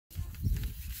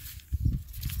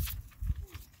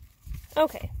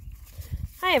Okay,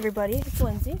 hi everybody, it's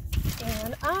Lindsay,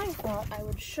 and I thought I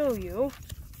would show you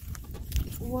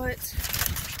what,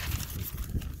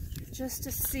 just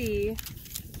to see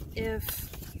if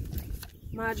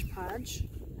Mod Podge,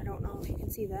 I don't know if you can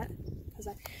see that, because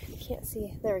I can't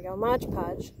see, there we go, Mod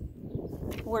Podge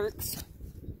works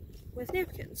with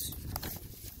napkins.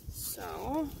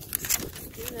 So,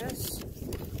 do this.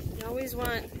 You always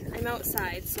want, I'm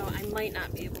outside, so I might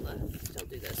not be able to still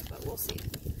do this, but we'll see.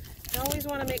 You always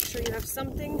want to make sure you have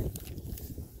something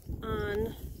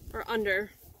on, or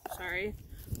under, sorry,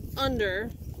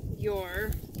 under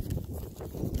your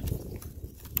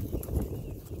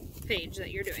page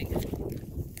that you're doing,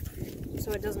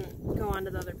 so it doesn't go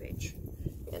onto the other page.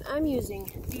 And I'm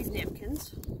using these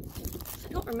napkins. I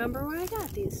don't remember where I got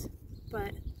these,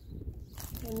 but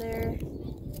in there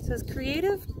it says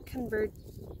creative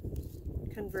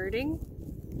converting.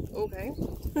 Okay.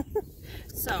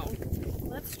 So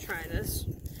let's try this.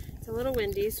 It's a little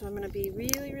windy, so I'm going to be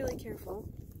really careful.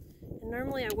 And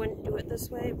normally I wouldn't do it this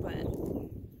way, but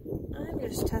I'm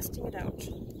just testing it out.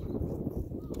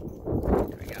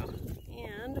 There we go.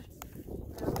 And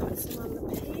I'll put some on the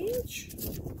page,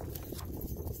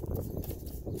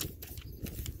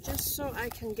 just so I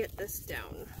can get this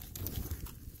down.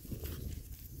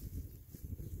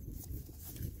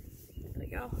 There we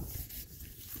go.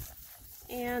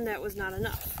 And that was not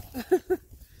enough.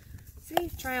 See?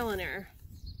 Trial and error.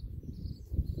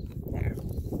 There.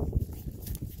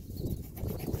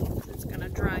 It's gonna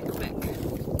dry quick.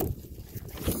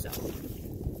 So,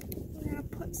 we're gonna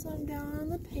put some down on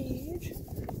the page,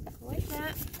 like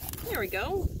that. There we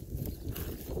go.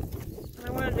 And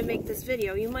I wanted to make this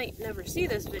video. You might never see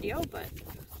this video, but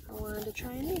I wanted to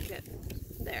try and make it.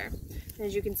 There. And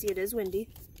as you can see, it is windy,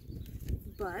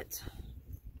 but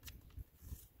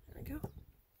there we go.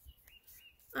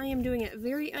 I am doing it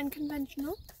very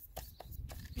unconventional,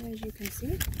 as you can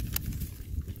see,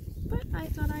 but I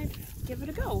thought I'd give it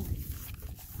a go.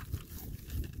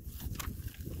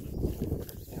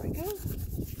 There we go.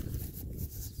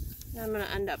 Now I'm going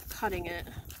to end up cutting it.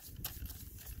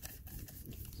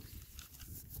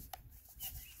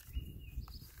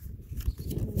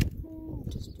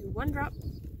 Just do one drop.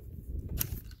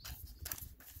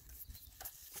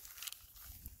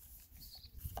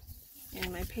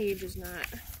 And my page is not,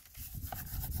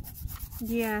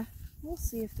 yeah, we'll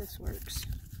see if this works.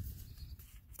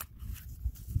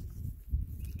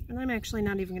 And I'm actually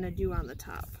not even going to do on the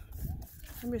top.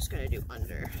 I'm just going to do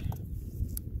under.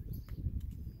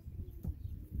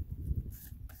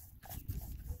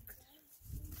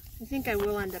 I think I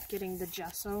will end up getting the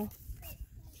gesso,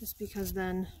 just because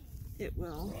then it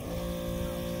will.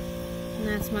 And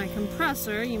that's my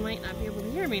compressor. You might not be able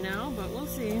to hear me now, but we'll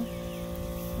see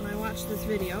when I watch this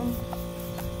video.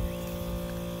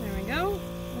 There we go.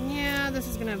 And yeah, this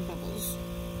is gonna have bubbles,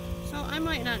 so I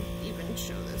might not even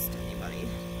show this to anybody.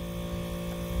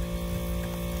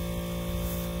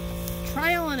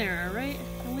 Trial and error, right?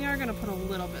 And we are gonna put a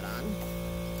little bit on,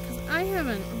 because I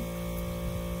haven't